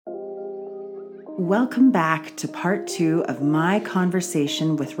Welcome back to part 2 of my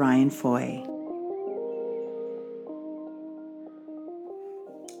conversation with Ryan Fahey.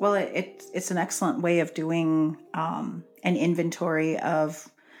 Well, it's an excellent way of doing an inventory of,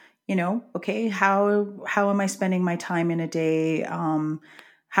 okay, how am I spending my time in a day? How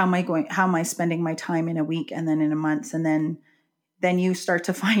am I spending my time in a week and then in a month? And then you start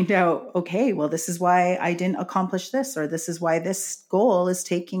to find out, okay, well, this is why I didn't accomplish this, or this is why this goal is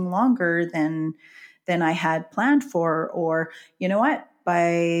taking longer than I had planned for, or you know what,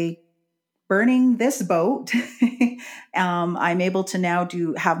 by burning this boat, I'm able to now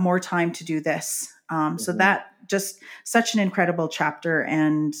have more time to do this. So that just such an incredible chapter,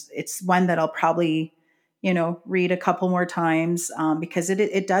 and it's one that I'll probably read a couple more times because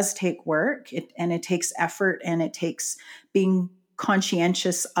it does take work, and it takes effort, and it takes being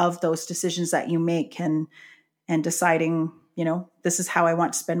conscientious of those decisions that you make, and deciding, this is how I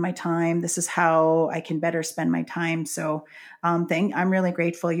want to spend my time. This is how I can better spend my time. So I'm really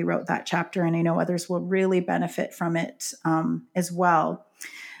grateful you wrote that chapter, and I know others will really benefit from it as well.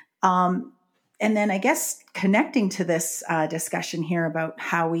 And then I guess connecting to this discussion here about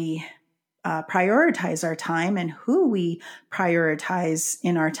how we prioritize our time and who we prioritize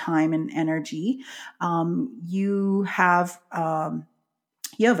in our time and energy, you have a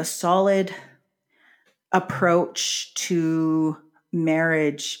solid approach to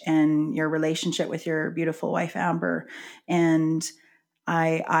marriage and your relationship with your beautiful wife, Amber. And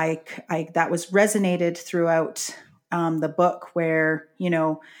I that was resonated throughout the book, where,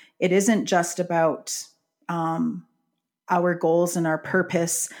 it isn't just about our goals and our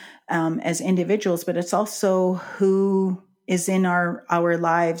purpose as individuals, but it's also who is in our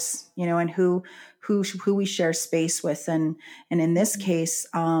lives, and who we share space with. And in this case,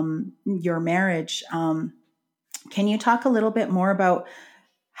 your marriage. Can you talk a little bit more about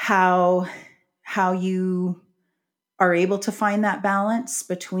how you are able to find that balance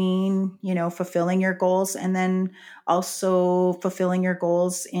between, fulfilling your goals and then also fulfilling your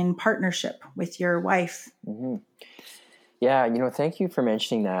goals in partnership with your wife? Mm-hmm. Yeah, thank you for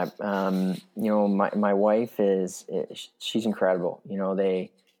mentioning that. My wife she's incredible.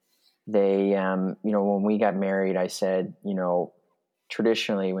 When we got married, I said,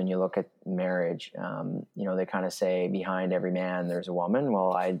 traditionally, when you look at marriage, they kind of say behind every man there's a woman.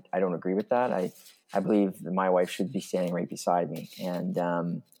 Well, I don't agree with that. I believe that my wife should be standing right beside me, and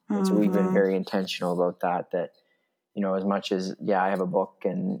so we've been very intentional about that. As much as I have a book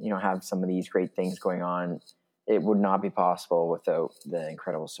and have some of these great things going on, it would not be possible without the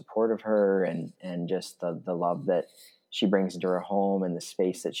incredible support of her and just the love that she brings into her home, and the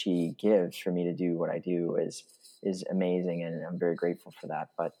space that she gives for me to do what I do is amazing, and I'm very grateful for that.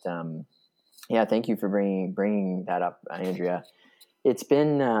 But thank you for bringing that up, Andrea. It's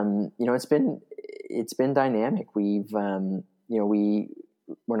been it's been dynamic. We're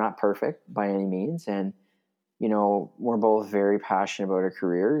not perfect by any means, and we're both very passionate about our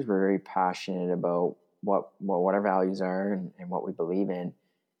careers. We're very passionate about what our values are and what we believe in,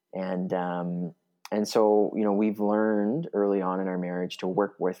 and so we've learned early on in our marriage to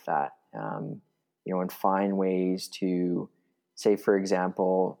work with that. And find ways to, say, for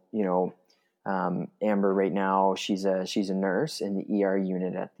example, Amber right now, she's a nurse in the ER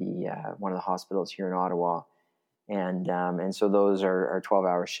unit at the one of the hospitals here in Ottawa, and so those are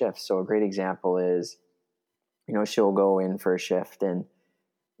 12-hour shifts. So a great example is, she'll go in for a shift, and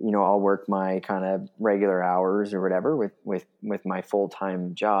I'll work my kind of regular hours or whatever with my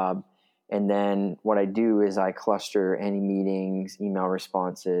full-time job, and then what I do is I cluster any meetings, email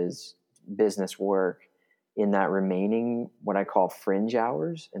responses, business work in that remaining, what I call fringe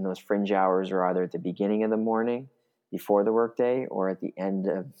hours. And those fringe hours are either at the beginning of the morning before the workday, or at the end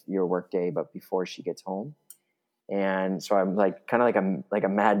of your workday, but before she gets home. And so I'm kind of like a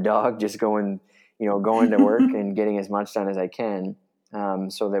mad dog, just going to work and getting as much done as I can.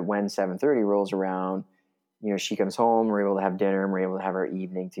 So that when 7:30 rolls around, she comes home, we're able to have dinner, and we're able to have our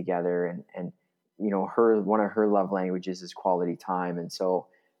evening together. And one of her love languages is quality time. And so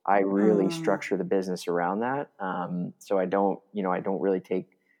I really structure the business around that. So I don't really take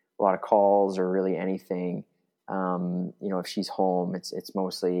a lot of calls or really anything. If she's home, it's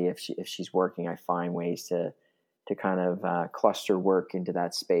mostly if she's working, I find ways to kind of cluster work into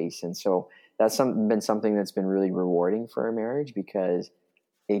that space. And so that's been something that's been really rewarding for our marriage, because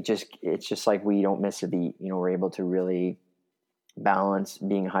it's just like we don't miss a beat. We're able to really balance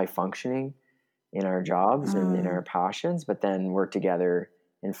being high functioning in our jobs and in our passions, but then work together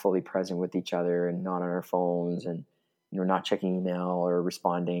and fully present with each other, and not on our phones, and not checking email or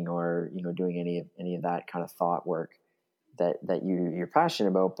responding or doing any of that kind of thought work. that you're passionate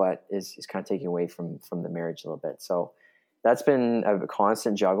about, but is kind of taking away from the marriage a little bit. So that's been a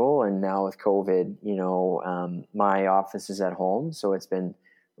constant juggle. And now with COVID, my office is at home, so it's been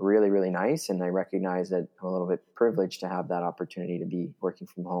really, really nice. And I recognize that I'm a little bit privileged to have that opportunity to be working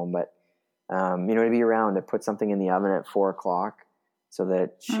from home, but to be around, to put something in the oven at 4:00 so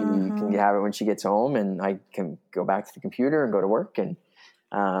that she can have it when she gets home, and I can go back to the computer and go to work and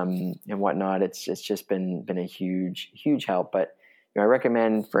whatnot. It's just been a huge, huge help. But I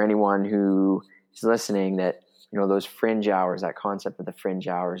recommend for anyone who is listening that, those fringe hours, that concept of the fringe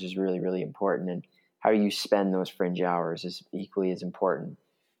hours is really, really important. And how you spend those fringe hours is equally as important.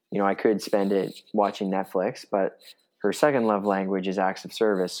 I could spend it watching Netflix, but her second love language is acts of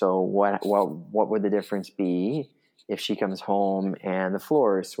service. So what would the difference be if she comes home and the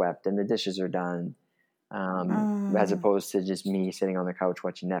floor is swept and the dishes are done, as opposed to just me sitting on the couch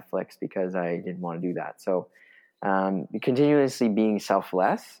watching Netflix because I didn't want to do that. So continuously being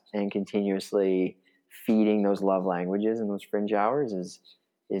selfless and continuously feeding those love languages and those fringe hours is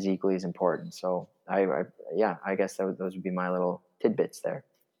equally as important. So I guess those would be my little tidbits there.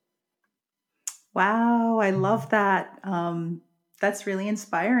 Wow, I love that. That's really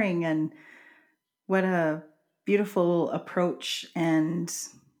inspiring, and what a beautiful approach and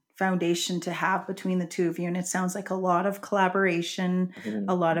foundation to have between the two of you. And it sounds like a lot of collaboration,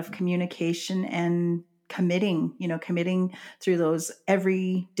 a lot of communication, and committing through those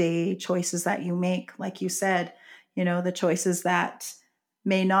everyday choices that you make. Like you said, the choices that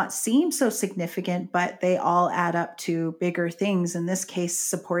may not seem so significant, but they all add up to bigger things. In this case,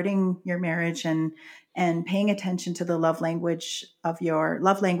 supporting your marriage and paying attention to the love languages of your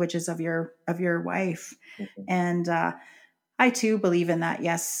wife. And I too believe in that.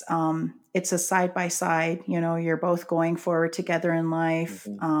 Yes. It's a side by side, you're both going forward together in life.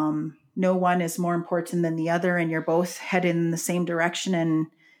 No one is more important than the other, and you're both headed in the same direction. And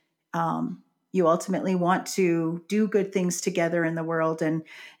you ultimately want to do good things together in the world. And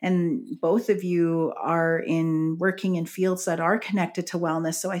both of you are working in fields that are connected to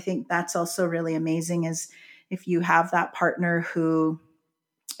wellness. So I think that's also really amazing, is if you have that partner who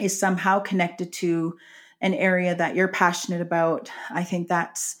is somehow connected to an area that you're passionate about. I think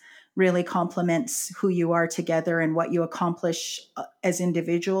that's really complements who you are together and what you accomplish as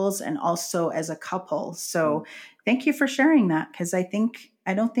individuals and also as a couple. So thank you for sharing that, because I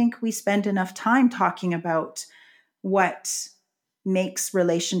don't think we spend enough time talking about what makes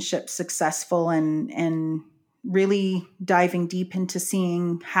relationships successful, and really diving deep into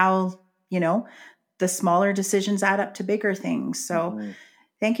seeing how, the smaller decisions add up to bigger things. So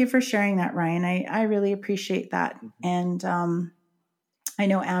thank you for sharing that, Ryan. I really appreciate that. And I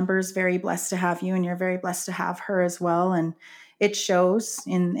know Amber's very blessed to have you, and you're very blessed to have her as well. And it shows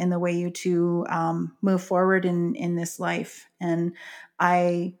in the way you two move forward in this life. And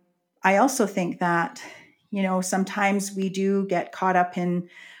I also think that, sometimes we do get caught up in,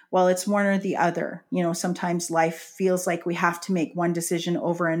 well, it's one or the other. Sometimes life feels like we have to make one decision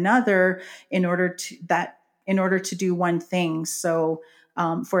over another in order to do one thing. So,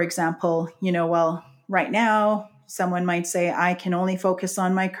 for example, right now, someone might say, I can only focus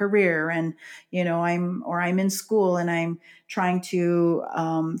on my career, and, I'm in school and I'm trying to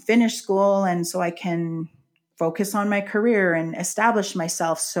finish school. And so I can focus on my career and establish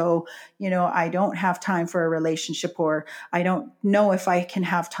myself. So, I don't have time for a relationship, or I don't know if I can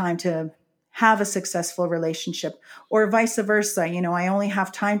have time to have a successful relationship, or vice versa. I only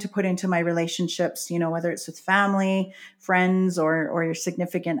have time to put into my relationships, whether it's with family, friends, or your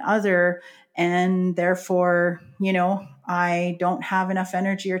significant other. And therefore, I don't have enough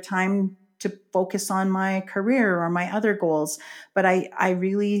energy or time to focus on my career or my other goals. But I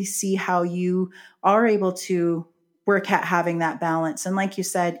really see how you are able to work at having that balance. And like you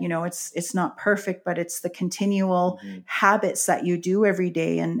said, it's not perfect, but it's the continual habits that you do every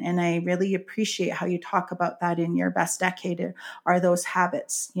day. And I really appreciate how you talk about that in your best decade are those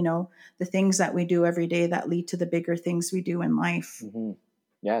habits, the things that we do every day that lead to the bigger things we do in life.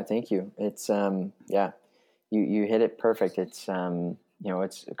 Yeah. Thank you. It's, you hit it perfect. It's,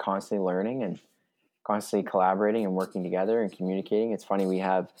 it's constantly learning and constantly collaborating and working together and communicating. It's funny. We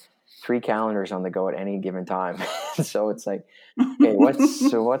have 3 calendars on the go at any given time. So it's like, okay,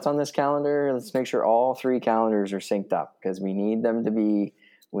 what's on this calendar? Let's make sure all 3 calendars are synced up, because we need them to be,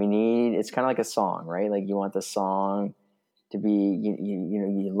 it's kind of like a song, right? Like you want the song to be,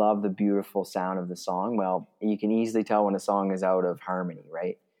 you love the beautiful sound of the song. Well, you can easily tell when a song is out of harmony,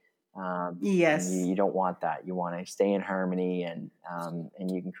 right? Yes. You don't want that. You want to stay in harmony, and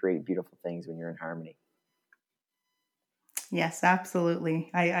you can create beautiful things when you're in harmony. Yes,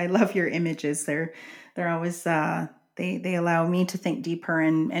 absolutely. I love your images. They're always, they They allow me to think deeper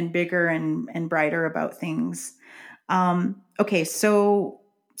and bigger and brighter about things. Okay, so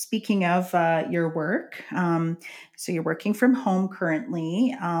speaking of your work, so you're working from home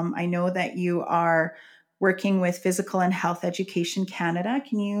currently. I know that you are working with Physical and Health Education Canada.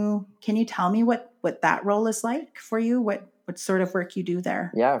 Can you tell me what that role is like for you? What sort of work you do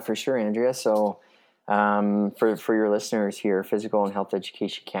there? Yeah, for sure, Andrea. So for your listeners here, Physical and Health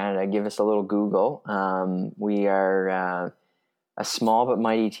Education Canada, give us a little Google. We are a small but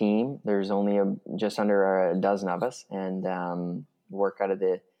mighty team. There's only just under a dozen of us, and work out of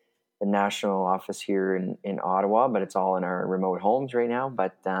the national office here in Ottawa, but it's all in our remote homes right now.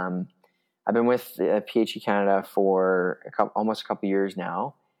 But I've been with PHE Canada for almost a couple years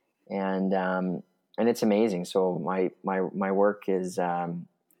now, and it's amazing. So my work is, I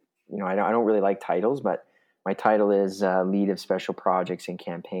don't really like titles, but my title is lead of special projects and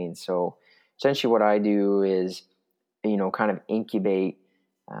campaigns. So essentially, what I do is, kind of incubate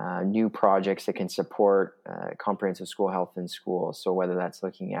new projects that can support comprehensive school health in schools. So whether that's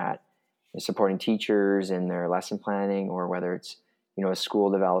looking at supporting teachers in their lesson planning, or whether it's a school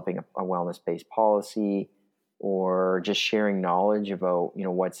developing a wellness-based policy, or just sharing knowledge about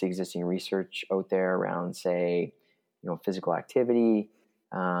what's the existing research out there around, say, physical activity,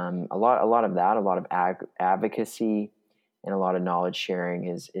 a lot of that, a lot of advocacy, and a lot of knowledge sharing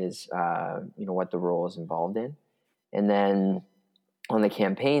is what the role is involved in. And then on the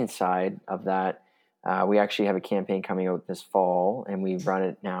campaign side of that, we actually have a campaign coming out this fall, and we've run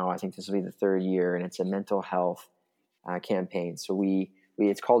it now. I think this will be the third year, and it's a mental health campaign. So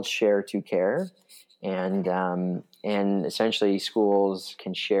it's called Share to Care, and essentially schools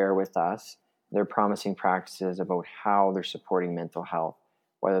can share with us their promising practices about how they're supporting mental health,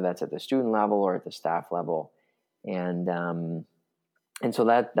 whether that's at the student level or at the staff level, and so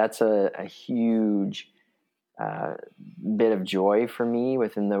that's a huge bit of joy for me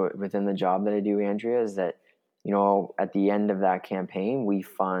within the job that I do, Andrea, is that at the end of that campaign we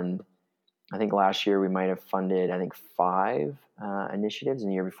fund. I think last year we might have funded 5 initiatives, and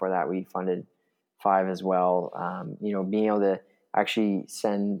the year before that we funded 5 as well. Being able to actually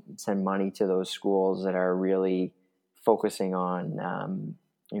send money to those schools that are really focusing on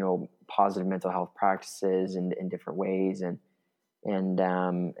positive mental health practices in different ways, and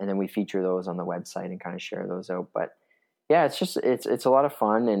then we feature those on the website and kind of share those out. But yeah, it's a lot of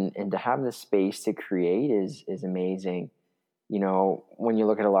fun, and to have the space to create is amazing. When you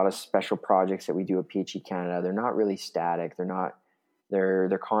look at a lot of special projects that we do at PHE Canada, they're not really static.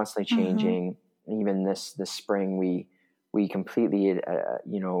 They're constantly changing. Mm-hmm. Even this spring, we completely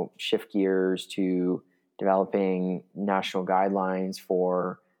shift gears to developing national guidelines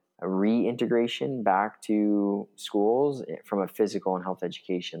for a reintegration back to schools from a physical and health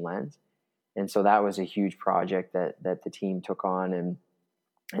education lens. And so that was a huge project that the team took on. And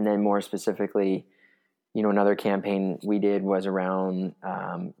then more specifically, another campaign we did was around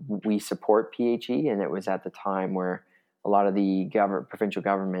We Support PHE, and it was at the time where a lot of the provincial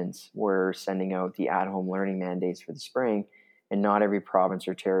governments were sending out the at-home learning mandates for the spring, and not every province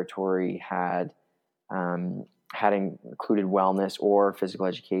or territory had included wellness or physical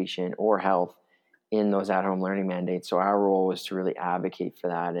education or health in those at-home learning mandates. So our role was to really advocate for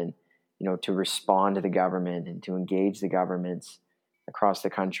that, and to respond to the government and to engage the governments across the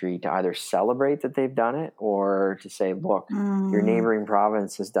country to either celebrate that they've done it, or to say, look, your neighboring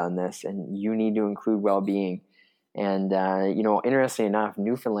province has done this and you need to include well-being. And interestingly enough,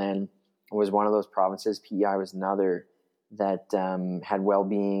 Newfoundland was one of those provinces. PEI was another that had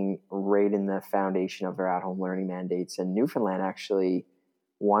well-being right in the foundation of their at-home learning mandates. And Newfoundland, actually,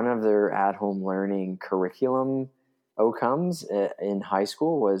 one of their at-home learning curriculum outcomes in high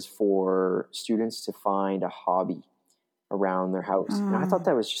school was for students to find a hobby around their house. And I thought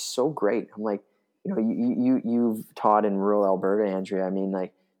that was just so great. I'm like, you've taught in rural Alberta, Andrea. I mean,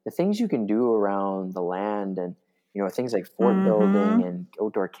 like, the things you can do around the land, and things like fort building and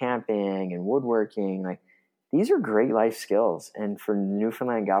outdoor camping and woodworking, like, these are great life skills. And for the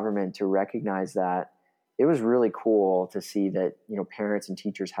Newfoundland government to recognize that, it was really cool to see that, parents and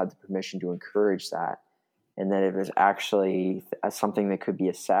teachers had the permission to encourage that, and that it was actually something that could be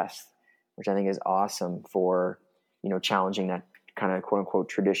assessed, which I think is awesome for, challenging that kind of quote unquote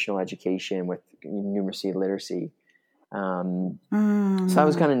traditional education with numeracy, literacy. So that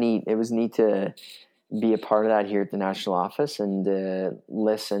was kind of neat. It was neat to be a part of that here at the national office, and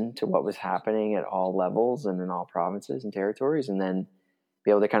listen to what was happening at all levels and in all provinces and territories, and then be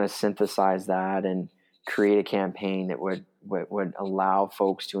able to kind of synthesize that and create a campaign that would allow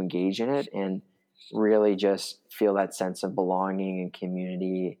folks to engage in it and really just feel that sense of belonging and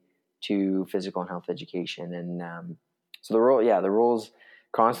community to physical and health education. And So the rules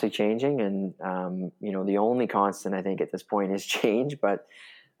constantly changing, and the only constant I think at this point is change, but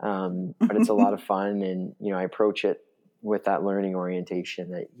it's a lot of fun, and I approach it with that learning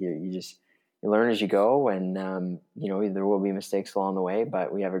orientation that you learn as you go, and there will be mistakes along the way,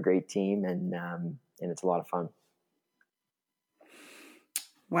 but we have a great team, and it's a lot of fun.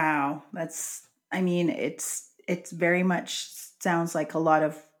 Wow, it's very much sounds like a lot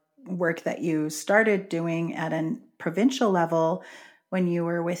of work that you started doing at a provincial level when you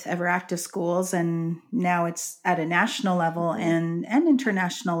were with Everactive Schools, and now it's at a national level and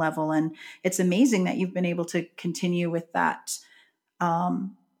international level. And it's amazing that you've been able to continue with that,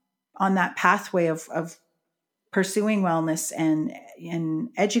 on that pathway of pursuing wellness and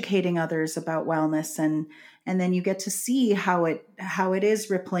educating others about wellness, and then you get to see how it is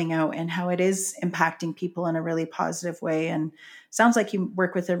rippling out and how it is impacting people in a really positive way. And sounds like you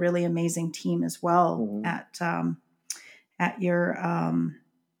work with a really amazing team as well at your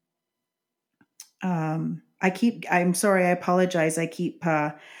I'm sorry, I apologize, I keep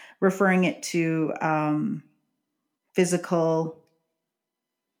referring it to physical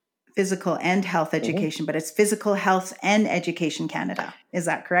and health education, but it's Physical Health and Education Canada. Is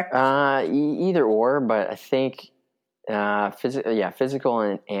that correct? Either or, but I think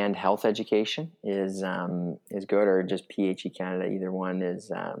physical and health education is good, or just PHE Canada. Either one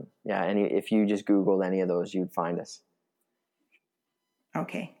is if you just Googled any of those, you'd find us.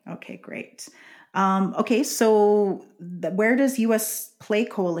 Okay, great. So where does US Play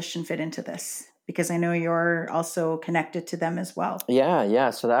Coalition fit into this? Because I know you're also connected to them as well.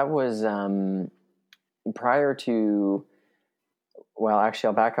 Yeah. So that was prior to, well, actually,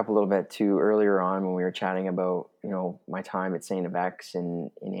 I'll back up a little bit to earlier on when we were chatting about, my time at St. FX in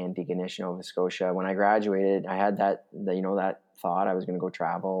Antigonish, Nova Scotia. When I graduated, I had that thought I was going to go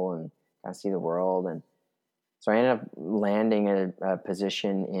travel and kind of see the world. And so I ended up landing a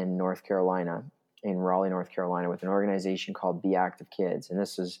position in North Carolina, in Raleigh, North Carolina, with an organization called Be Active Kids. And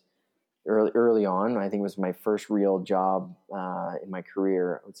this was early on. I think it was my first real job in my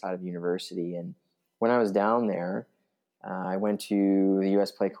career outside of university. And when I was down there, I went to the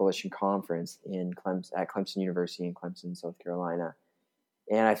US Play Coalition conference at Clemson University in Clemson, South Carolina,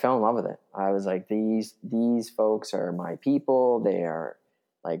 and I fell in love with it. I was like, these folks are my people. They are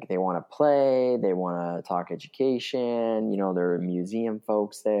like, they want to play, they want to talk education. There are museum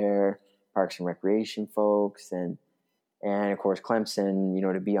folks there, parks and recreation folks, and of course Clemson.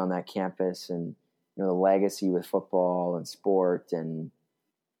 To be on that campus, and the legacy with football and sport, and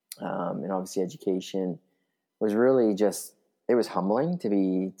obviously education, was really just, it was humbling to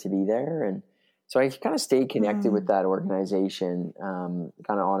be there. And so I kind of stayed connected with that organization, kind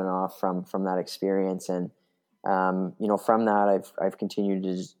of on and off from that experience. And, from that, I've continued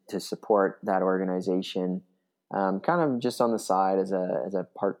to support that organization, kind of just on the side as a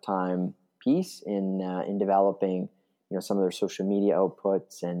part-time piece in developing, some of their social media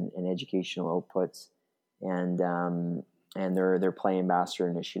outputs and educational outputs, and their Play Ambassador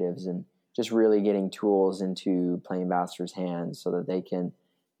initiatives, and just really getting tools into Play Ambassadors' hands so that they can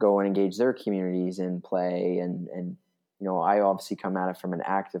go and engage their communities in play. And I obviously come at it from an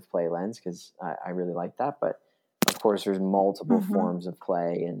active play lens because I really like that. But of course, there's multiple forms of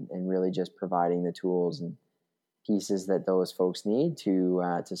play, and really just providing the tools and pieces that those folks need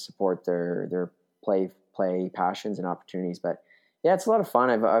to support their play passions and opportunities. But yeah, it's a lot of fun.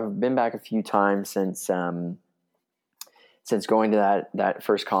 I've been back a few times since going to that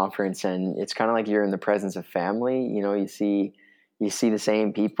first conference, and it's kind of like you're in the presence of family. You see the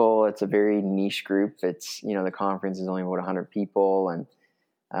same people. It's a very niche group. It's, the conference is only about 100 people, and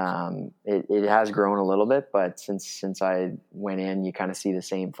it has grown a little bit, but since I went in, you kind of see the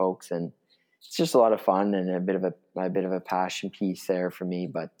same folks, and it's just a lot of fun and a bit of a passion piece there for me.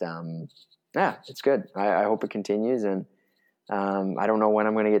 But yeah, it's good. I hope it continues, and I don't know when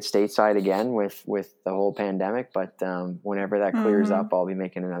I'm going to get stateside again with the whole pandemic, but whenever that clears up, I'll be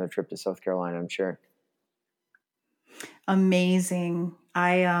making another trip to South Carolina, I'm sure. Amazing.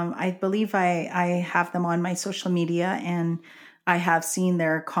 I believe I have them on my social media, and I have seen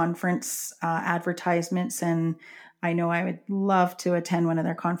their conference advertisements, and I know I would love to attend one of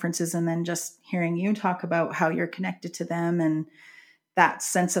their conferences. And then just hearing you talk about how you're connected to them and that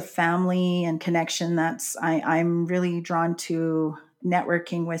sense of family and connection, I'm really drawn to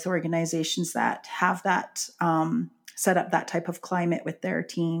networking with organizations that have that set up that type of climate with their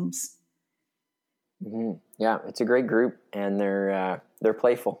teams. Mm-hmm. Yeah, it's a great group, and they're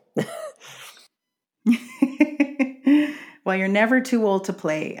playful. Well, you're never too old to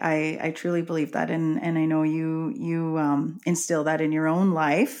play. I truly believe that, and I know you instill that in your own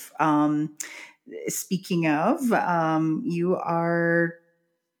life. speaking of, you are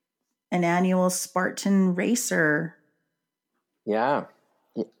an annual Spartan racer. Yeah.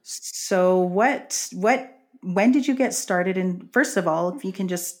 So when did you get started? And first of all, if you can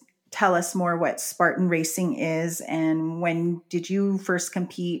just tell us more what Spartan racing is, and when did you first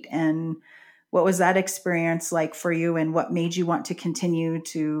compete, and what was that experience like for you, and what made you want to continue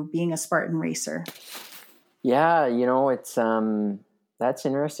to being a Spartan racer? Yeah, it's that's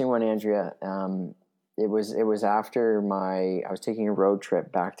an interesting one, Andrea. It was after I was taking a road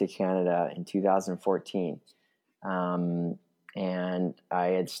trip back to Canada in 2014. And I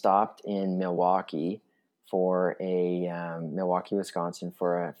had stopped in Milwaukee for Milwaukee, Wisconsin,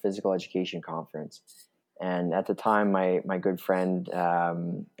 for a physical education conference. And at the time, my good friend,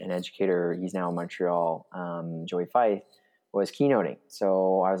 an educator, he's now in Montreal, Joey Fahey, was keynoting.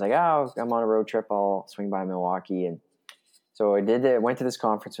 So I was like, oh, I'm on a road trip. I'll swing by Milwaukee. And so went to this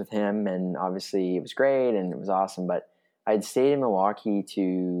conference with him, and obviously it was great and it was awesome. But I'd stayed in Milwaukee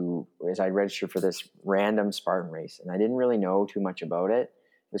as I'd registered for this random Spartan race, and I didn't really know too much about it.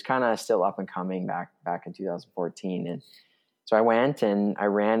 It was kind of still up and coming back in 2014. And so I went and I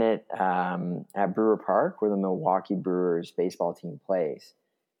ran it at Brewer Park, where the Milwaukee Brewers baseball team plays.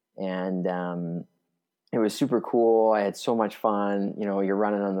 And it was super cool. I had so much fun. You're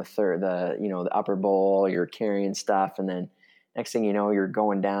running on the upper bowl, you're carrying stuff, and then next thing you know, you're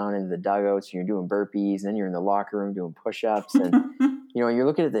going down into the dugouts and you're doing burpees, and then you're in the locker room doing push-ups. And, you're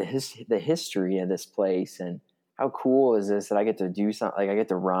looking at the history of this place, and how cool is this that I get to do something, like I get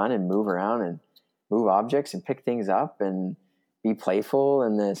to run and move around and move objects and pick things up and be playful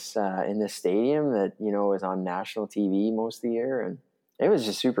in this stadium that, is on national TV most of the year. And it was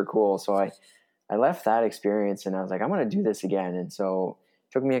just super cool. So I left that experience and I was like, I'm going to do this again. And so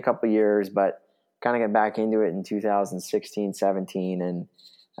it took me a couple of years, but kind of got back into it in 2016, 17. And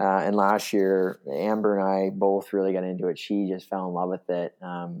last year, Amber and I both really got into it. She just fell in love with it.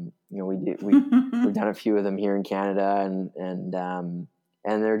 We've done a few of them here in Canada, and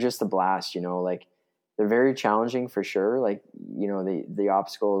they're just a blast. Like they're very challenging for sure. Like the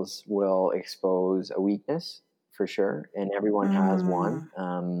obstacles will expose a weakness for sure, and everyone has one.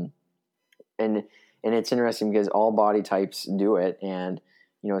 And it's interesting because all body types do it, and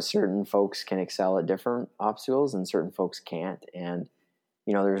certain folks can excel at different obstacles and certain folks can't. And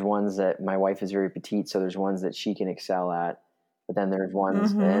there's ones that my wife is very petite, so there's ones that she can excel at, but then there's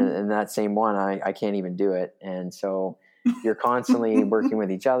ones and that same one I can't even do it. And so you're constantly working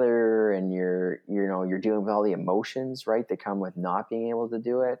with each other, and you're dealing with all the emotions, right, that come with not being able to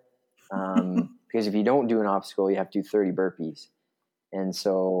do it. Because if you don't do an obstacle, you have to do 30 burpees. And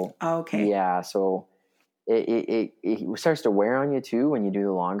so, yeah, so it starts to wear on you too when you do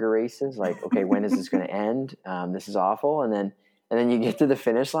the longer races. Like, okay, when is this going to end? This is awful. And then you get to the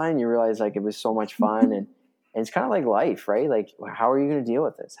finish line, and you realize like it was so much fun. And it's kind of like life, right? Like, how are you going to deal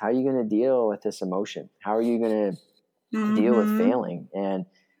with this? How are you going to deal with this emotion? How are you going to deal with failing? And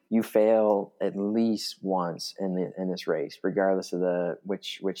you fail at least once in this race, regardless of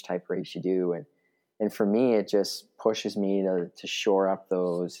which type race you do. And for me, it just pushes me to shore up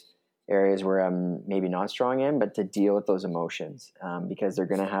those areas where I'm maybe not strong in, but to deal with those emotions, because they're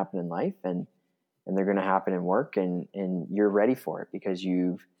going to happen in life, and they're going to happen in work, and you're ready for it because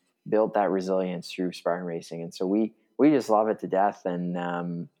you've built that resilience through Spartan racing. And so we just love it to death. And,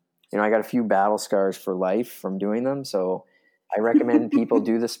 I got a few battle scars for life from doing them. So I recommend people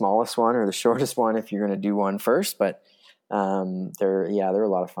do the smallest one or the shortest one if you're going to do one first, but they're a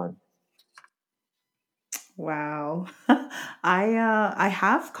lot of fun. Wow. I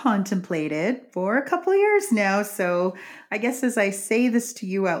have contemplated for a couple of years now. So I guess as I say this to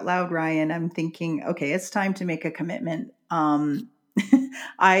you out loud, Ryan, I'm thinking, okay, it's time to make a commitment.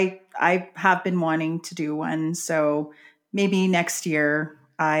 I have been wanting to do one. So maybe next year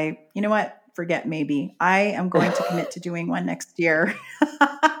you know what? Forget maybe. I am going to commit to doing one next year.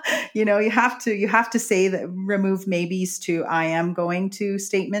 You have to say that, remove maybes to I am going to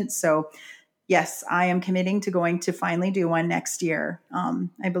statements. So yes, I am committing to going to finally do one next year.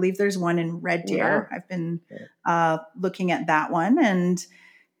 I believe there's one in Red Deer. Yeah. I've been looking at that one, and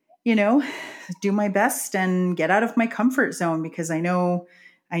do my best and get out of my comfort zone, because I know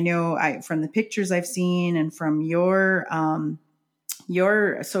from the pictures I've seen and from your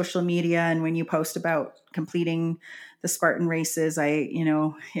social media, and when you post about completing the Spartan races,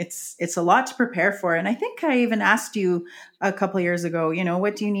 it's a lot to prepare for. And I think I even asked you a couple of years ago,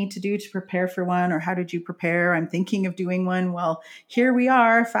 what do you need to do to prepare for one, or how did you prepare? I'm thinking of doing one. Well, here we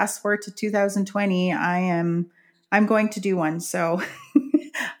are, fast forward to 2020. I'm going to do one. So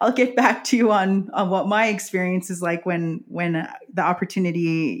I'll get back to you on what my experience is like when the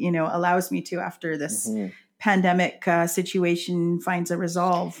opportunity, allows me to, after this Mm-hmm. pandemic situation finds a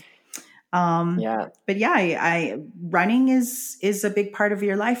resolve. Yeah. But yeah, I running is a big part of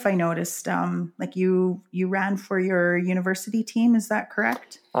your life. I noticed, like you ran for your university team. Is that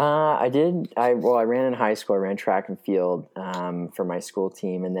correct? I did. I ran in high school. I ran track and field for my school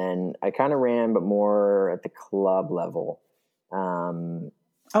team, and then I kind of ran, but more at the club level um,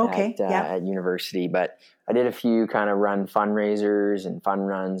 Okay. Yeah. at university. But I did a few kind of run fundraisers and fun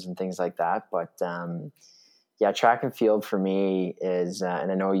runs and things like that. But yeah, track and field for me is,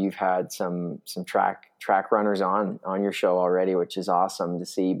 and I know you've had some track runners on your show already, which is awesome to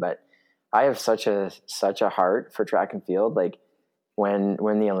see. But I have such a heart for track and field. Like when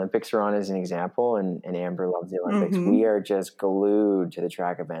the Olympics are on, as an example, and Amber loves the Olympics, we Mm-hmm. are just glued to the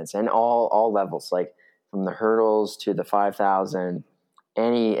track events and all levels, like from the hurdles to the 5,000,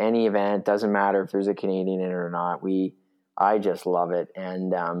 any event, doesn't matter if there's a Canadian in it or not. I just love it,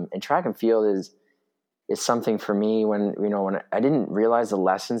 and track and field is something for me when I didn't realize the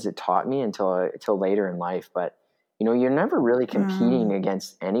lessons it taught me until later in life. But you're never really competing Mm.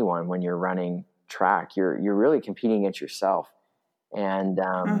 against anyone when you're running track. You're really competing against yourself. And I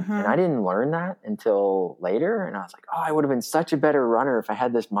Mm-hmm. didn't learn that until later. And I was like, oh, I would have been such a better runner if I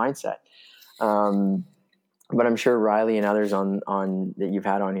had this mindset. Um, but I'm sure Riley and others on that you've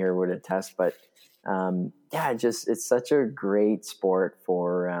had on here would attest. But yeah, it's such a great sport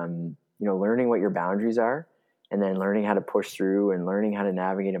for learning what your boundaries are, and then learning how to push through, and learning how to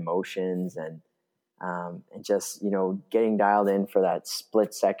navigate emotions, and just getting dialed in for that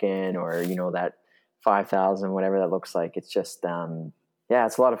split second, or that 5,000, whatever that looks like. It's just yeah,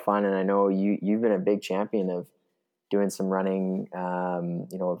 it's a lot of fun. And I know you've been a big champion of doing some running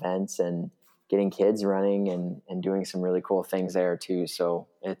events, and getting kids running, and doing some really cool things there too. So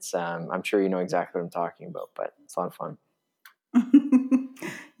it's I'm sure you know exactly what I'm talking about, but it's a lot of fun.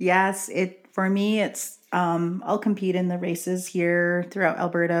 Yes, it for me it's I'll compete in the races here throughout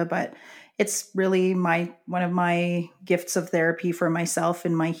Alberta, but it's really my one of my gifts of therapy for myself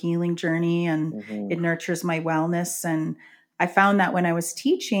in my healing journey, and Mm-hmm. it nurtures my wellness. And I found that when I was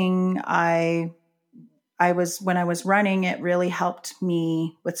teaching, I was when I was running, it really helped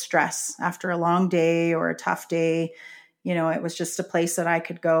me with stress after a long day or a tough day. It was just a place that I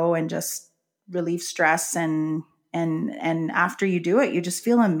could go and just relieve stress, and after you do it, you just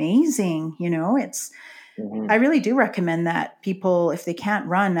feel amazing. It's Mm-hmm. I really do recommend that people, if they can't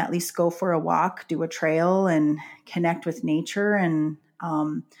run, at least go for a walk, do a trail, and connect with nature. And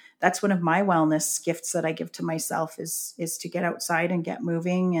that's one of my wellness gifts that I give to myself is to get outside and get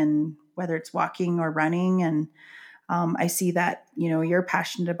moving, and whether it's walking or running. And I see that you're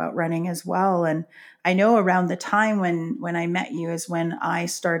passionate about running as well. And I know around the time when I met you is when I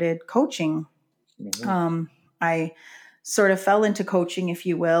started coaching. Mm-hmm. I sort of fell into coaching, if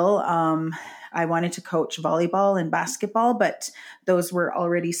you will. I wanted to coach volleyball and basketball, but those were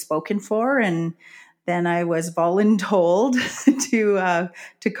already spoken for. And then I was voluntold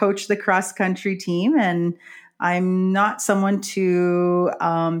to coach the cross country team. And I'm not someone to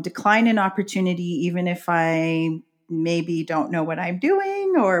decline an opportunity, even if I maybe don't know what I'm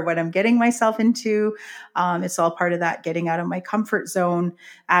doing or what I'm getting myself into. It's all part of that getting out of my comfort zone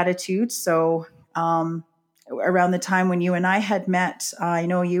attitude. So around the time when you and I had met, I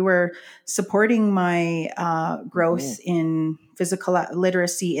know you were supporting my Mm-hmm. growth in physical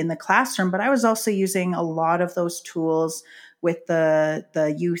literacy in the classroom, but I was also using a lot of those tools with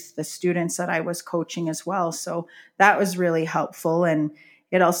the youth, the students that I was coaching as well. So that was really helpful, and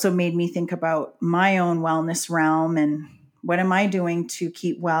it also made me think about my own wellness realm and what am I doing to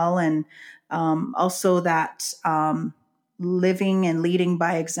keep well, and also that. Living and leading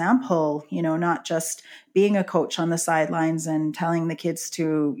by example, not just being a coach on the sidelines and telling the kids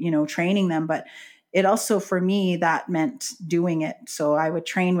to, training them, but it also for me that meant doing it. So I would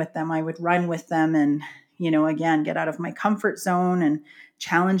train with them, I would run with them, and, again, get out of my comfort zone and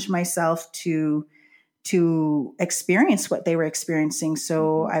challenge myself to experience what they were experiencing.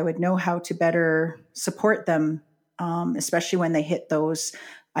 So Mm-hmm. I would know how to better support them, especially when they hit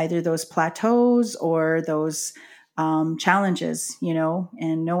either those plateaus or those challenges,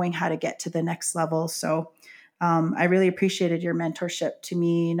 and knowing how to get to the next level. So I really appreciated your mentorship to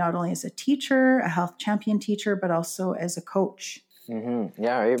me, not only as a teacher, a health champion teacher, but also as a coach. Mm-hmm.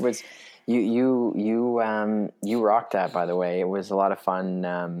 Yeah, it was you rocked that, by the way. It was a lot of fun.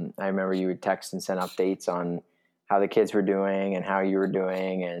 I remember you would text and send updates on how the kids were doing and how you were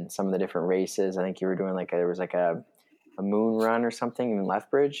doing and some of the different races. I think you were doing there was like a a moon run or something in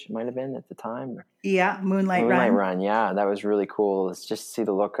Lethbridge, it might have been at the time. Yeah, Moonlight Moonlight Run. Run, yeah, that was really cool. It's just to see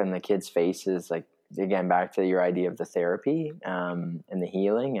the look on the kids' faces, like, again, back to your idea of the therapy and the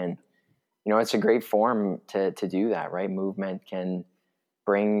healing. And, it's a great form to do that, right? Movement can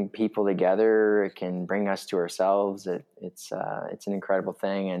bring people together. It can bring us to ourselves. It's an incredible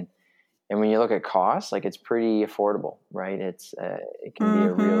thing. And when you look at costs, like, it's pretty affordable, right? It can be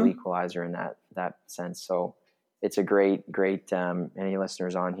a real equalizer in that sense. So it's a great, any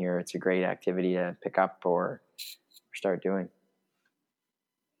listeners on here, it's a great activity to pick up or start doing.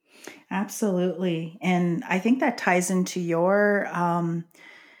 Absolutely. And I think that ties into your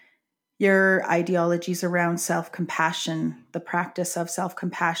ideologies around self-compassion, the practice of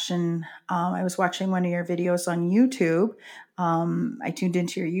self-compassion. I was watching one of your videos on YouTube. I tuned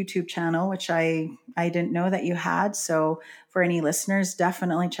into your YouTube channel, which I didn't know that you had. So for any listeners,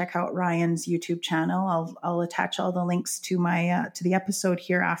 definitely check out Ryan's YouTube channel. I'll attach all the links to my to the episode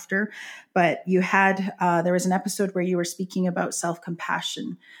here after. But you had there was an episode where you were speaking about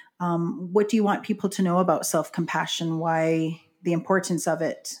self-compassion. What do you want people to know about self-compassion? Why the importance of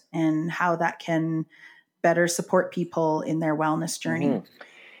it, and how that can better support people in their wellness journey? Mm-hmm.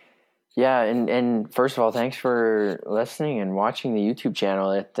 Yeah. And first of all, thanks for listening and watching the YouTube channel.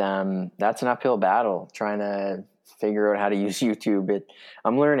 That's an uphill battle trying to figure out how to use YouTube.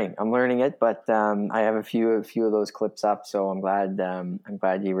 I'm learning it, but I have a few of those clips up, so I'm glad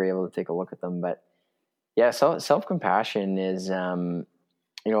you were able to take a look at them. But yeah, self-compassion is,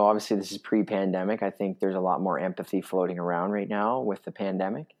 obviously this is pre-pandemic. I think there's a lot more empathy floating around right now with the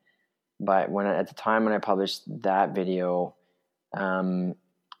pandemic. But at the time when I published that video, it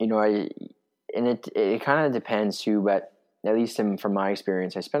kind of depends too, but at least from my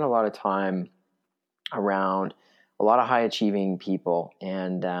experience, I spent a lot of time around a lot of high achieving people.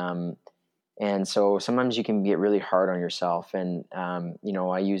 And so sometimes you can get really hard on yourself. And,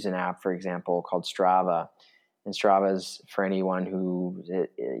 I use an app, for example, called Strava. And Strava is for anyone who,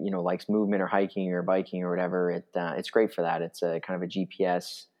 likes movement or hiking or biking or whatever. It's great for that. It's a kind of a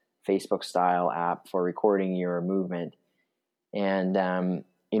GPS Facebook style app for recording your movement. And, and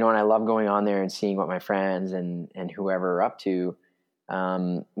I love going on there and seeing what my friends and whoever are up to.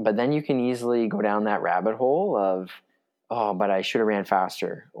 But then you can easily go down that rabbit hole of, oh, but I should have ran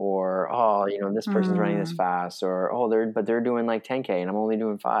faster, or, oh, this person's running this fast, or, oh, they're doing like 10K and I'm only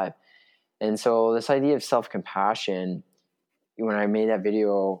doing 5. And so this idea of self-compassion, when I made that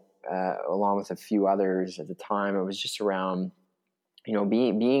video, along with a few others at the time, it was just around,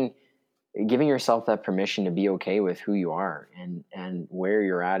 giving yourself that permission to be okay with who you are and where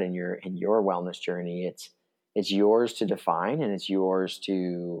you're at in your wellness journey. It's yours to define, and it's yours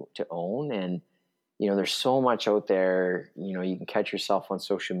to own. And, there's so much out there, you can catch yourself on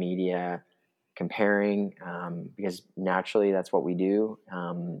social media comparing, because naturally that's what we do.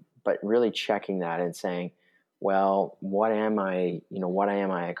 But really checking that and saying, well, what am I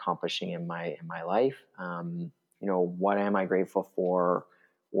accomplishing in my life? What am I grateful for?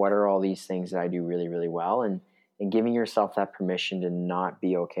 What are all these things that I do really, really well? And giving yourself that permission to not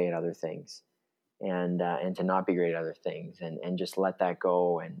be okay at other things, and to not be great at other things, and just let that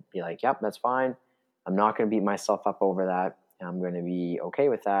go and be like, yep, that's fine. I'm not going to beat myself up over that. I'm going to be okay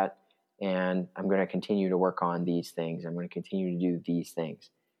with that. And I'm going to continue to work on these things. I'm going to continue to do these things.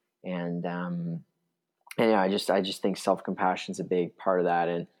 And yeah, I just think self-compassion is a big part of that.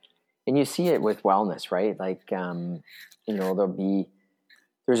 And you see it with wellness, right? Like,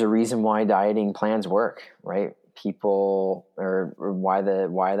 there's a reason why dieting plans work, right? People, or why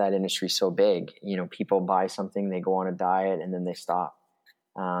that industry is so big. People buy something, they go on a diet, and then they stop.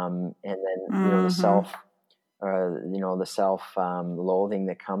 And then, the self, loathing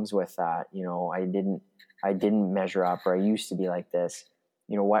that comes with that. I didn't measure up, or I used to be like this.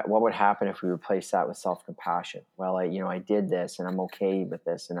 What would happen if we replace that with self-compassion? Well, I did this, and I'm okay with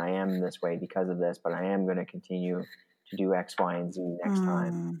this, and I am this way because of this, but I am going to continue to do X, Y, and Z next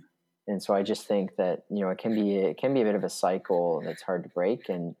time. And so I just think that, it can be a bit of a cycle that's hard to break.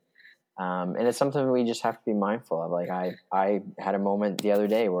 And it's something we just have to be mindful of. Like, I had a moment the other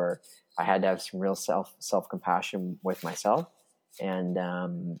day where I had to have some real self-compassion with myself,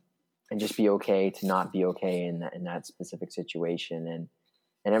 and just be okay to not be okay in that specific situation.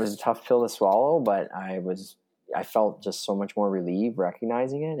 And it was a tough pill to swallow, but I felt just so much more relieved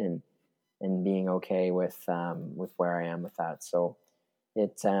recognizing it, and being okay with where I am with that. So I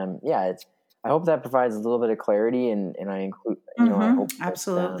hope that provides a little bit of clarity, and I include, I hope that,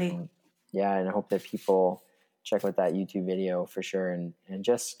 absolutely. And I hope that people check out that YouTube video for sure, and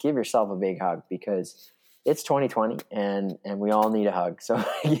just give yourself a big hug, because it's 2020 and we all need a hug. So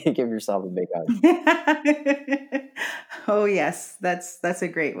give yourself a big hug. Oh yes, that's a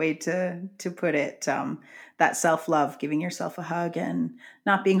great way to put it. That self love, giving yourself a hug, and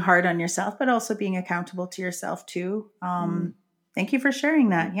not being hard on yourself, but also being accountable to yourself too. Mm, Thank you for sharing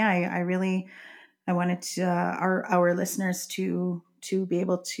mhm. that. Yeah, I really I wanted to, our listeners to be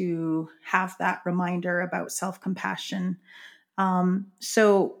able to have that reminder about self compassion.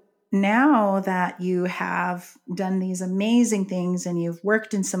 So now that you have done these amazing things and you've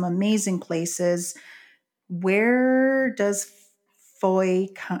worked in some amazing places, where does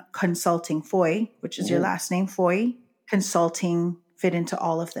Consulting, Foy, which is your Mhm. last name, Foy Consulting, fit into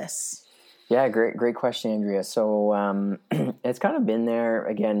all of this? Yeah, great question, Andrea. So it's kind of been there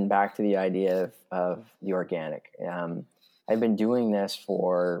again, back to the idea of the organic. I've been doing this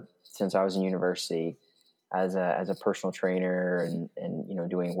for since I was in university as a personal trainer and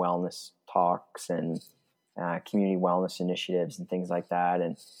doing wellness talks and community wellness initiatives and things like that,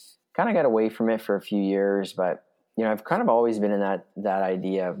 and kind of got away from it for a few years. But I've kind of always been in that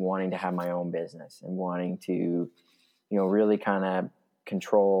idea of wanting to have my own business and wanting to really kind of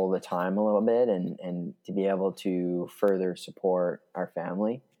control the time a little bit and to be able to further support our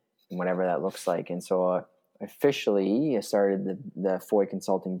family and whatever that looks like. And so officially I started the Foy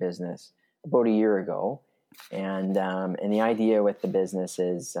Consulting business about a year ago. And the idea with the business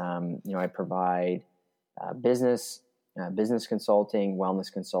is, I provide business consulting,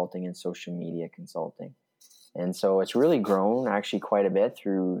 wellness consulting, and social media consulting. And so it's really grown actually quite a bit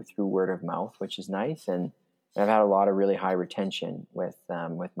through word of mouth, which is nice. And I've had a lot of really high retention with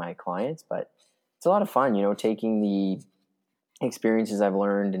my clients, but it's a lot of fun, taking the experiences I've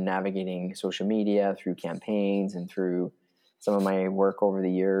learned in navigating social media through campaigns and through some of my work over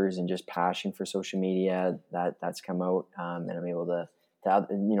the years and just passion for social media that's come out. And I'm able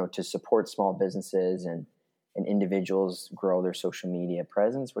to support small businesses and individuals grow their social media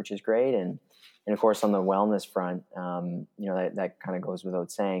presence, which is great. And of course, on the wellness front, that kind of goes without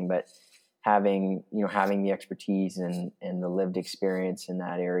saying, but having the expertise and the lived experience in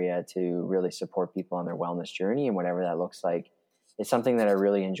that area to really support people on their wellness journey and whatever that looks like is something that I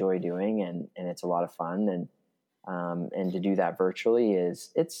really enjoy doing, and it's a lot of fun. And to do that virtually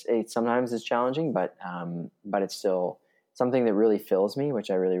it's sometimes it's challenging, but it's still something that really fills me, which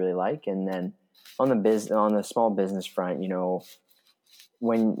I really, really like. And then on the small business front,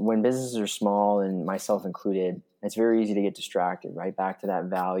 when businesses are small, and myself included, it's very easy to get distracted, right? Back to that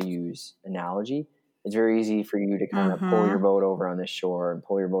values analogy. It's very easy for you to kind of pull your Mm-hmm. boat over on this shore and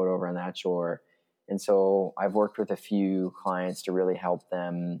pull your boat over on that shore. And so I've worked with a few clients to really help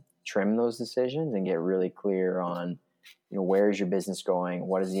them trim those decisions and get really clear on, where is your business going?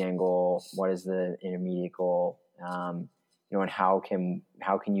 What is the end goal? What is the intermediate goal? And how can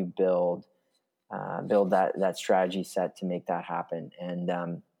you build that strategy set to make that happen.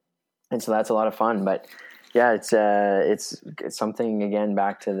 And so that's a lot of fun. But yeah, it's something, again,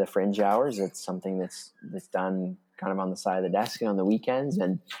 back to the fringe hours. It's something that's done kind of on the side of the desk and on the weekends.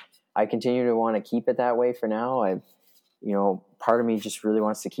 And I continue to want to keep it that way for now. Part of me just really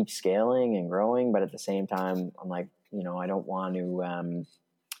wants to keep scaling and growing, but at the same time, I'm like, I don't want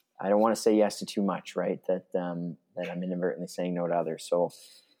to say yes to too much, right? That I'm inadvertently saying no to others. So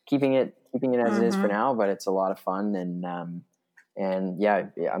keeping it as it is for Mm-hmm. now, but it's a lot of fun. And yeah,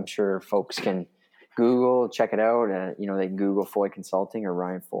 I'm sure folks can check it out. They can Google Foy Consulting or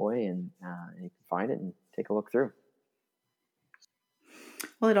Ryan Foy, and you can find it and take a look through.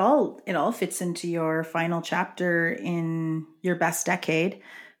 Well, it all fits into your final chapter in your best decade.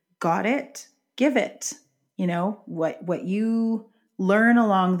 Got it, give it. What you learn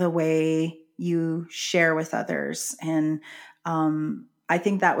along the way, you share with others, and I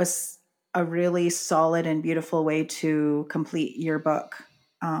think that was a really solid and beautiful way to complete your book,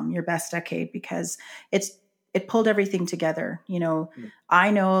 your best decade, because it pulled everything together. I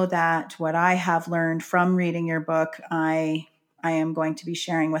know that what I have learned from reading your book, I am going to be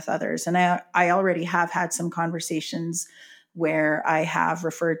sharing with others. And I already have had some conversations where I have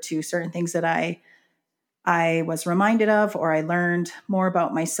referred to certain things that I was reminded of, or I learned more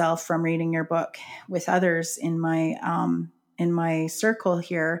about myself from reading your book with others in my circle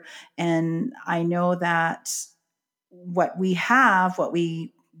here. And I know that what we have,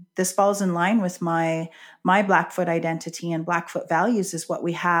 this falls in line with my Blackfoot identity and Blackfoot values, is what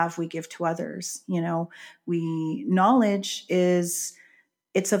we have, we give to others. Knowledge is,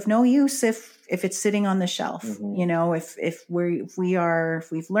 it's of no use if it's sitting on the shelf. Mm-hmm. If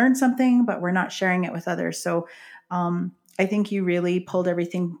we've learned something but we're not sharing it with others. So I think you really pulled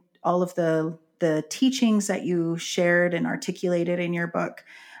everything, all of the teachings that you shared and articulated in your book,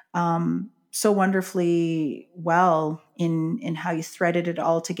 so wonderfully well in how you threaded it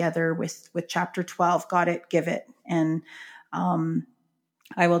all together with chapter 12, got it, give it. And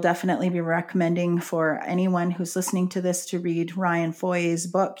I will definitely be recommending for anyone who's listening to this to read Ryan Foy's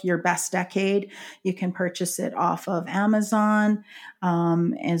book, Your Best Decade. You can purchase it off of Amazon,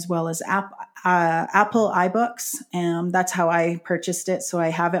 as well as Apple iBooks. That's how I purchased it. So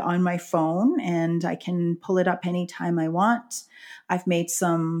I have it on my phone and I can pull it up anytime I want. I've made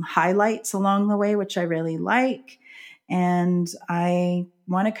some highlights along the way, which I really like. And I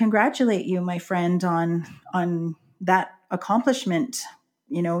want to congratulate you, my friend, on that accomplishment.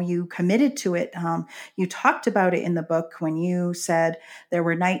 You know, you committed to it. You talked about it in the book when you said there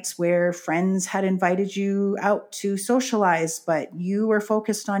were nights where friends had invited you out to socialize, but you were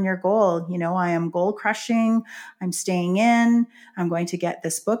focused on your goal. You know, I am goal crushing. I'm staying in. I'm going to get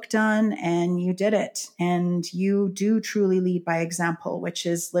this book done. And you did it. And you do truly lead by example, which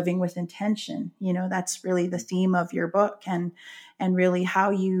is living with intention. You know, that's really the theme of your book and really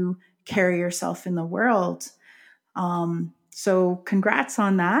how you carry yourself in the world. So congrats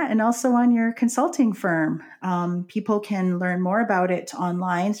on that, and also on your consulting firm. People can learn more about it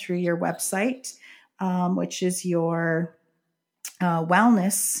online through your website, which is your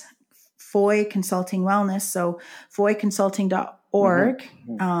wellness, Foy Consulting Wellness. So foyconsulting.org.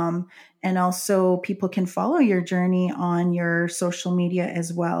 And also people can follow your journey on your social media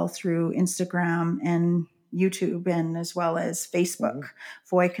as well through Instagram and YouTube, and as well as Facebook,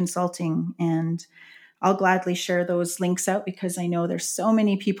 Foy Consulting. And I'll gladly share those links out because I know there's so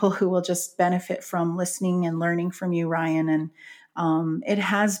many people who will just benefit from listening and learning from you, Ryan. And it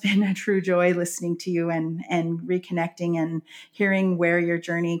has been a true joy listening to you and reconnecting and hearing where your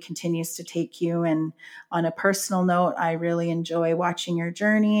journey continues to take you. And on a personal note, I really enjoy watching your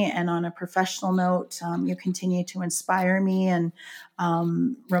journey. And on a professional note, you continue to inspire me and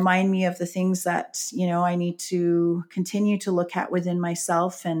remind me of the things that, you know, I need to continue to look at within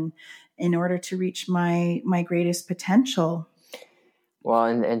myself and in order to reach my greatest potential. Well,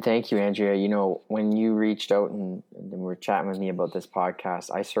 and thank you, Andrea. You know, when you reached out and were chatting with me about this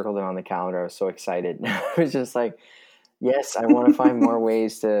podcast, I circled it on the calendar. I was so excited. I was just like, yes, I want to find more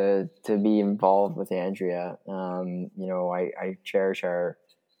ways to be involved with Andrea. You know, I cherish our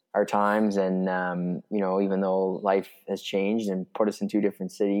times, and you know, even though life has changed and put us in two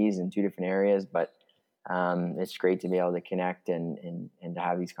different cities and two different areas, but it's great to be able to connect and to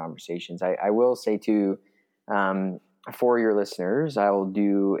have these conversations. I will say too, for your listeners, I will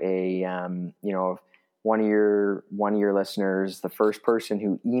do a, you know, one of your listeners, the first person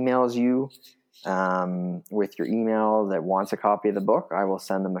who emails you with your email that wants a copy of the book, I will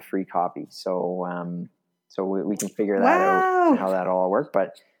send them a free copy. So we can figure that out, how that all work.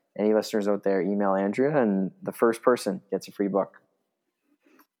 But any listeners out there, email Andrea, and the first person gets a free book.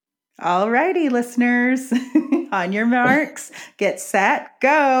 All righty, listeners, on your marks, get set,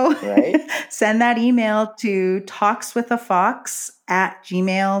 go. Right. Send that email to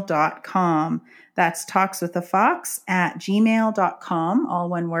talkswithafox@gmail.com. That's talkswithafox@gmail.com, all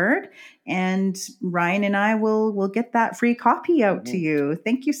one word. And Ryan and I will get that free copy out to you.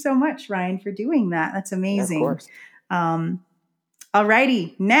 Thank you so much, Ryan, for doing that. That's amazing. Yeah, of course. All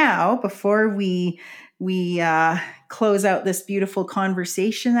righty. Now, before we close out this beautiful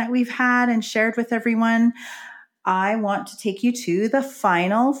conversation that we've had and shared with everyone, I want to take you to the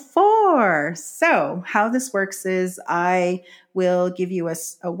final four. So how this works is I will give you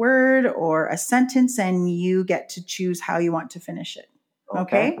a word or a sentence, and you get to choose how you want to finish it.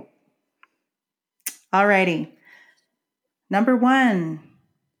 Okay? All righty. Number 1,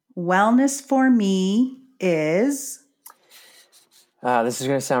 wellness for me is... This is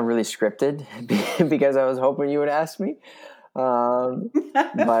going to sound really scripted because I was hoping you would ask me. But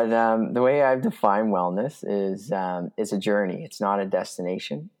the way I've defined wellness is it's a journey. It's not a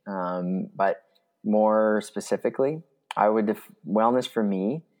destination. But more specifically, wellness for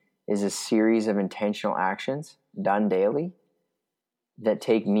me is a series of intentional actions done daily that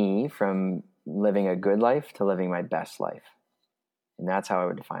take me from living a good life to living my best life. And that's how I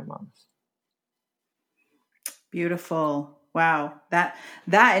would define wellness. Beautiful. Wow. That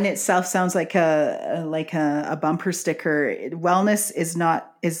in itself sounds like a bumper sticker. Wellness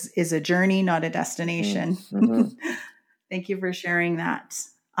is a journey, not a destination. Mm-hmm. Thank you for sharing that.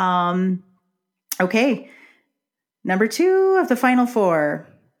 Okay. Number 2 of the final 4.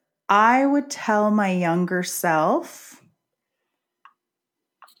 I would tell my younger self.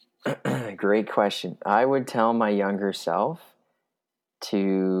 Great question. I would tell my younger self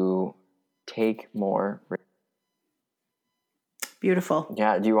to take more. Beautiful.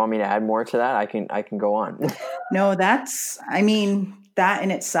 Yeah. Do you want me to add more to that? I can go on. No, that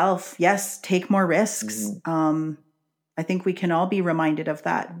in itself, yes, take more risks. I think we can all be reminded of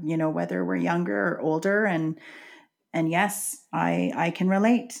that, you know, whether we're younger or older, and And yes, I can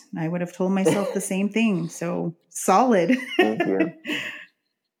relate. I would have told myself the same thing. So solid. Thank you.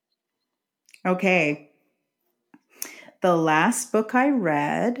 Okay. The last book I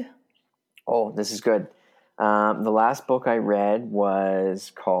read. Oh, this is good. The last book I read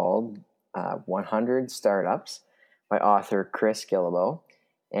was called 100 Startups by author Chris Guillebeau.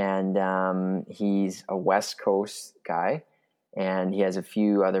 And he's a West Coast guy. And he has a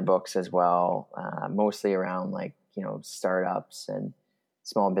few other books as well, mostly around like, startups and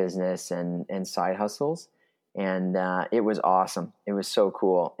small business and side hustles. And it was awesome. It was so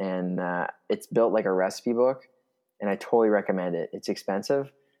cool. And it's built like a recipe book. And I totally recommend it. It's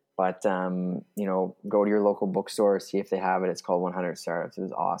expensive, but go to your local bookstore, see if they have it. It's called 100 Startups. It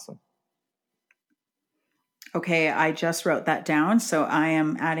was awesome. Okay, I just wrote that down, so I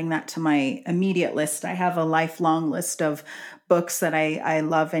am adding that to my immediate list. I have a lifelong list of books that I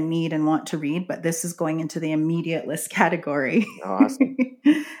love and need and want to read, but this is going into the immediate list category. Awesome.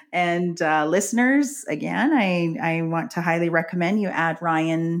 And listeners, again, I want to highly recommend you add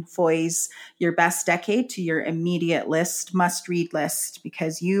Ryan Foy's Your Best Decade to your immediate list, must-read list,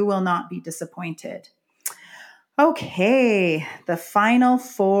 because you will not be disappointed. Okay, the final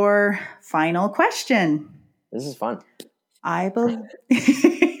question. This is fun. I believe.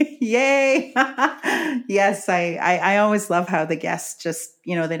 Yay. Yes. I always love how the guests just,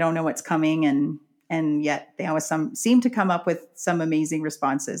 they don't know what's coming and yet they always seem to come up with some amazing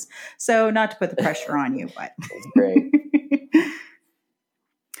responses. So not to put the pressure on you, but That's great.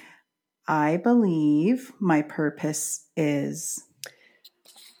 I believe my purpose is.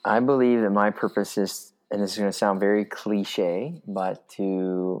 I believe that my purpose is, and this is going to sound very cliche, but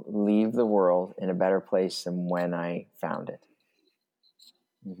to leave the world in a better place than when I found it.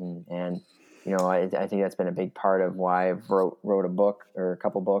 Mm-hmm. And, I think that's been a big part of why I've wrote a book or a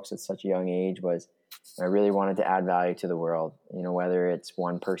couple books at such a young age was I really wanted to add value to the world, whether it's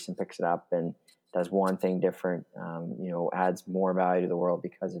one person picks it up and does one thing different, adds more value to the world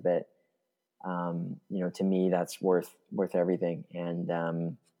because of it. To me, that's worth everything. And,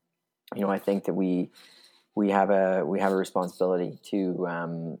 I think that we have a responsibility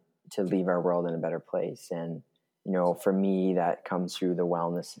to leave our world in a better place. And, for me, that comes through the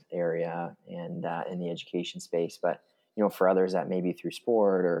wellness area and in the education space. But, for others, that may be through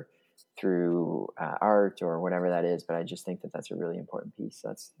sport or through art or whatever that is. But I just think that that's a really important piece.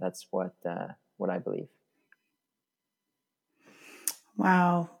 That's what I believe.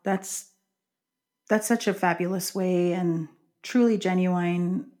 Wow, that's such a fabulous way and truly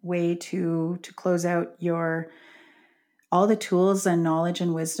genuine way to close out all the tools and knowledge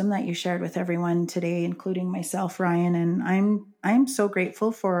and wisdom that you shared with everyone today, including myself, Ryan. And I'm so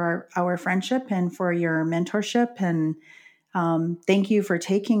grateful for our friendship and for your mentorship. And thank you for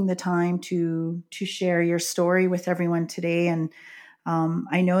taking the time to share your story with everyone today. And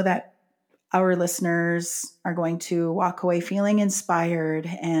I know that our listeners are going to walk away feeling inspired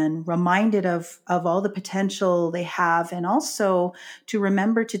and reminded of all the potential they have, and also to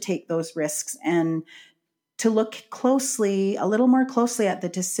remember to take those risks and to look a little more closely at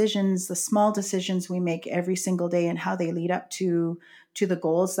the small decisions we make every single day and how they lead up to the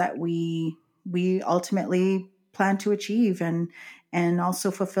goals that we ultimately plan to achieve and also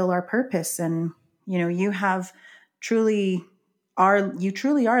fulfill our purpose. And, you truly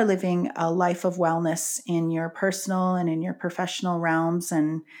are living a life of wellness in your personal and in your professional realms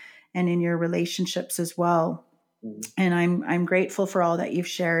and in your relationships as well. And I'm grateful for all that you've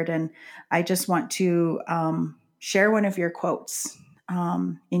shared. And I just want to share one of your quotes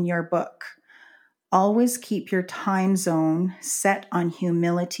in your book. Always keep your time zone set on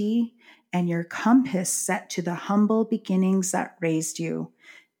humility and your compass set to the humble beginnings that raised you.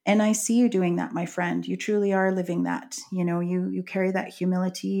 And I see you doing that, my friend. You truly are living that. You carry that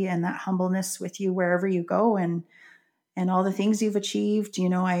humility and that humbleness with you wherever you go, and all the things you've achieved.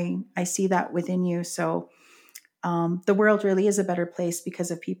 I see that within you. So the world really is a better place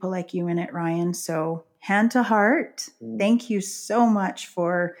because of people like you in it, Ryan. So hand to heart, thank you so much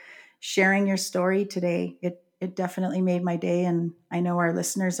for sharing your story today. It definitely made my day. And I know our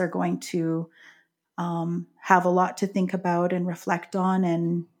listeners are going to have a lot to think about and reflect on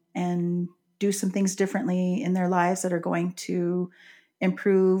and do some things differently in their lives that are going to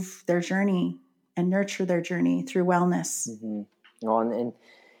improve their journey and nurture their journey through wellness. Mm-hmm. Well,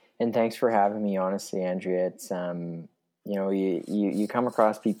 and thanks for having me. Honestly, Andrea, it's you come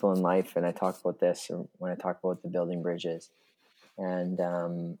across people in life, and I talk about this when I talk about the building bridges.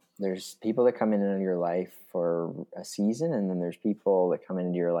 And there's people that come into your life for a season, and then there's people that come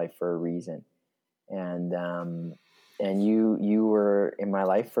into your life for a reason. And you were in my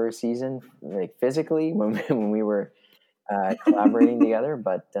life for a season, like physically when we were collaborating together,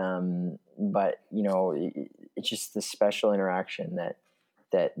 but it's just this special interaction that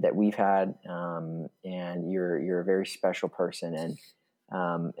we've had, and you're a very special person,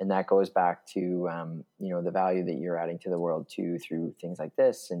 and that goes back to the value that you're adding to the world too, through things like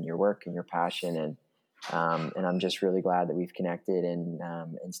this and your work and your passion, and I'm just really glad that we've connected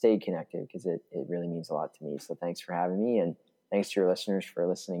and stayed connected, because it really means a lot to me. So thanks for having me, and thanks to your listeners for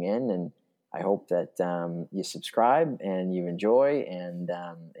listening in, and I hope that you subscribe and you enjoy, and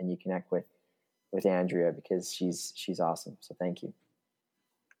you connect with Andrea, because she's awesome. So thank you.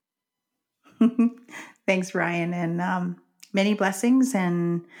 Thanks, Ryan, and many blessings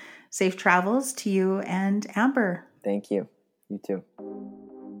and safe travels to you and Amber. Thank you. You too.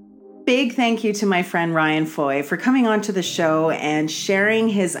 Big thank you to my friend Ryan Fahey for coming onto the show and sharing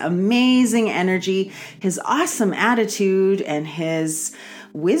his amazing energy, his awesome attitude, and his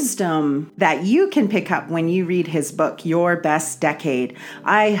wisdom that you can pick up when you read his book, Your Best Decade.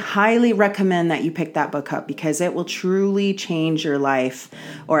 I highly recommend that you pick that book up, because it will truly change your life,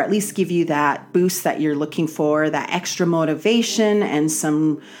 or at least give you that boost that you're looking for, that extra motivation, and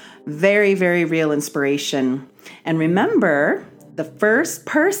some very, very real inspiration. And remember, the first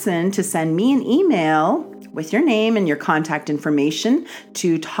person to send me an email with your name and your contact information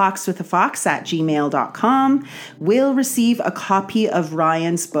to talkswithafox@gmail.com will receive a copy of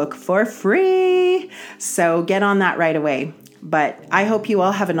Ryan's book for free. So get on that right away. But I hope you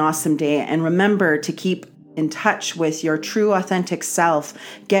all have an awesome day, and remember to keep in touch with your true authentic self.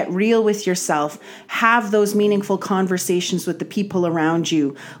 Get real with yourself. Have those meaningful conversations with the people around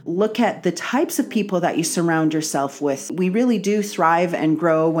you. Look at the types of people that you surround yourself with. We really do thrive and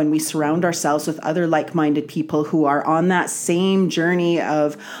grow when we surround ourselves with other like-minded people who are on that same journey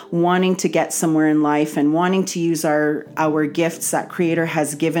of wanting to get somewhere in life and wanting to use our gifts that Creator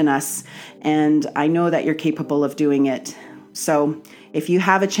has given us. And I know that you're capable of doing it. So if you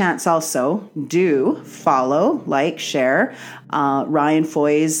have a chance, also do follow, like, share Ryan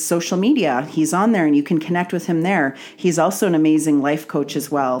Fahey's social media. He's on there and you can connect with him there. He's also an amazing life coach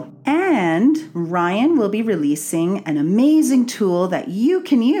as well. And Ryan will be releasing an amazing tool that you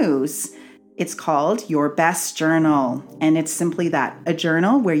can use. It's called Your Best Journal. And it's simply that, a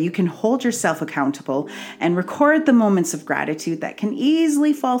journal where you can hold yourself accountable and record the moments of gratitude that can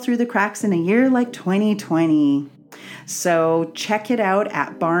easily fall through the cracks in a year like 2020. So check it out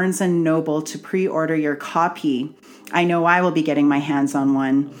at Barnes & Noble to pre-order your copy. I know I will be getting my hands on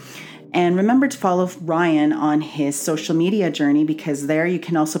one. And remember to follow Ryan on his social media journey, because there you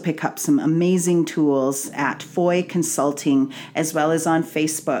can also pick up some amazing tools at Fahey Consulting, as well as on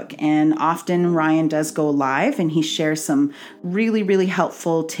Facebook. And often Ryan does go live and he shares some really, really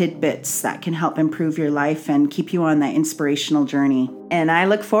helpful tidbits that can help improve your life and keep you on that inspirational journey. And I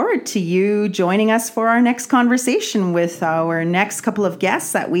look forward to you joining us for our next conversation with our next couple of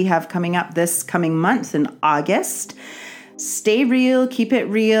guests that we have coming up this coming month in August. Stay real, keep it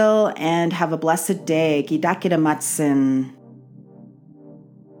real, and have a blessed day. Gidakida matsin.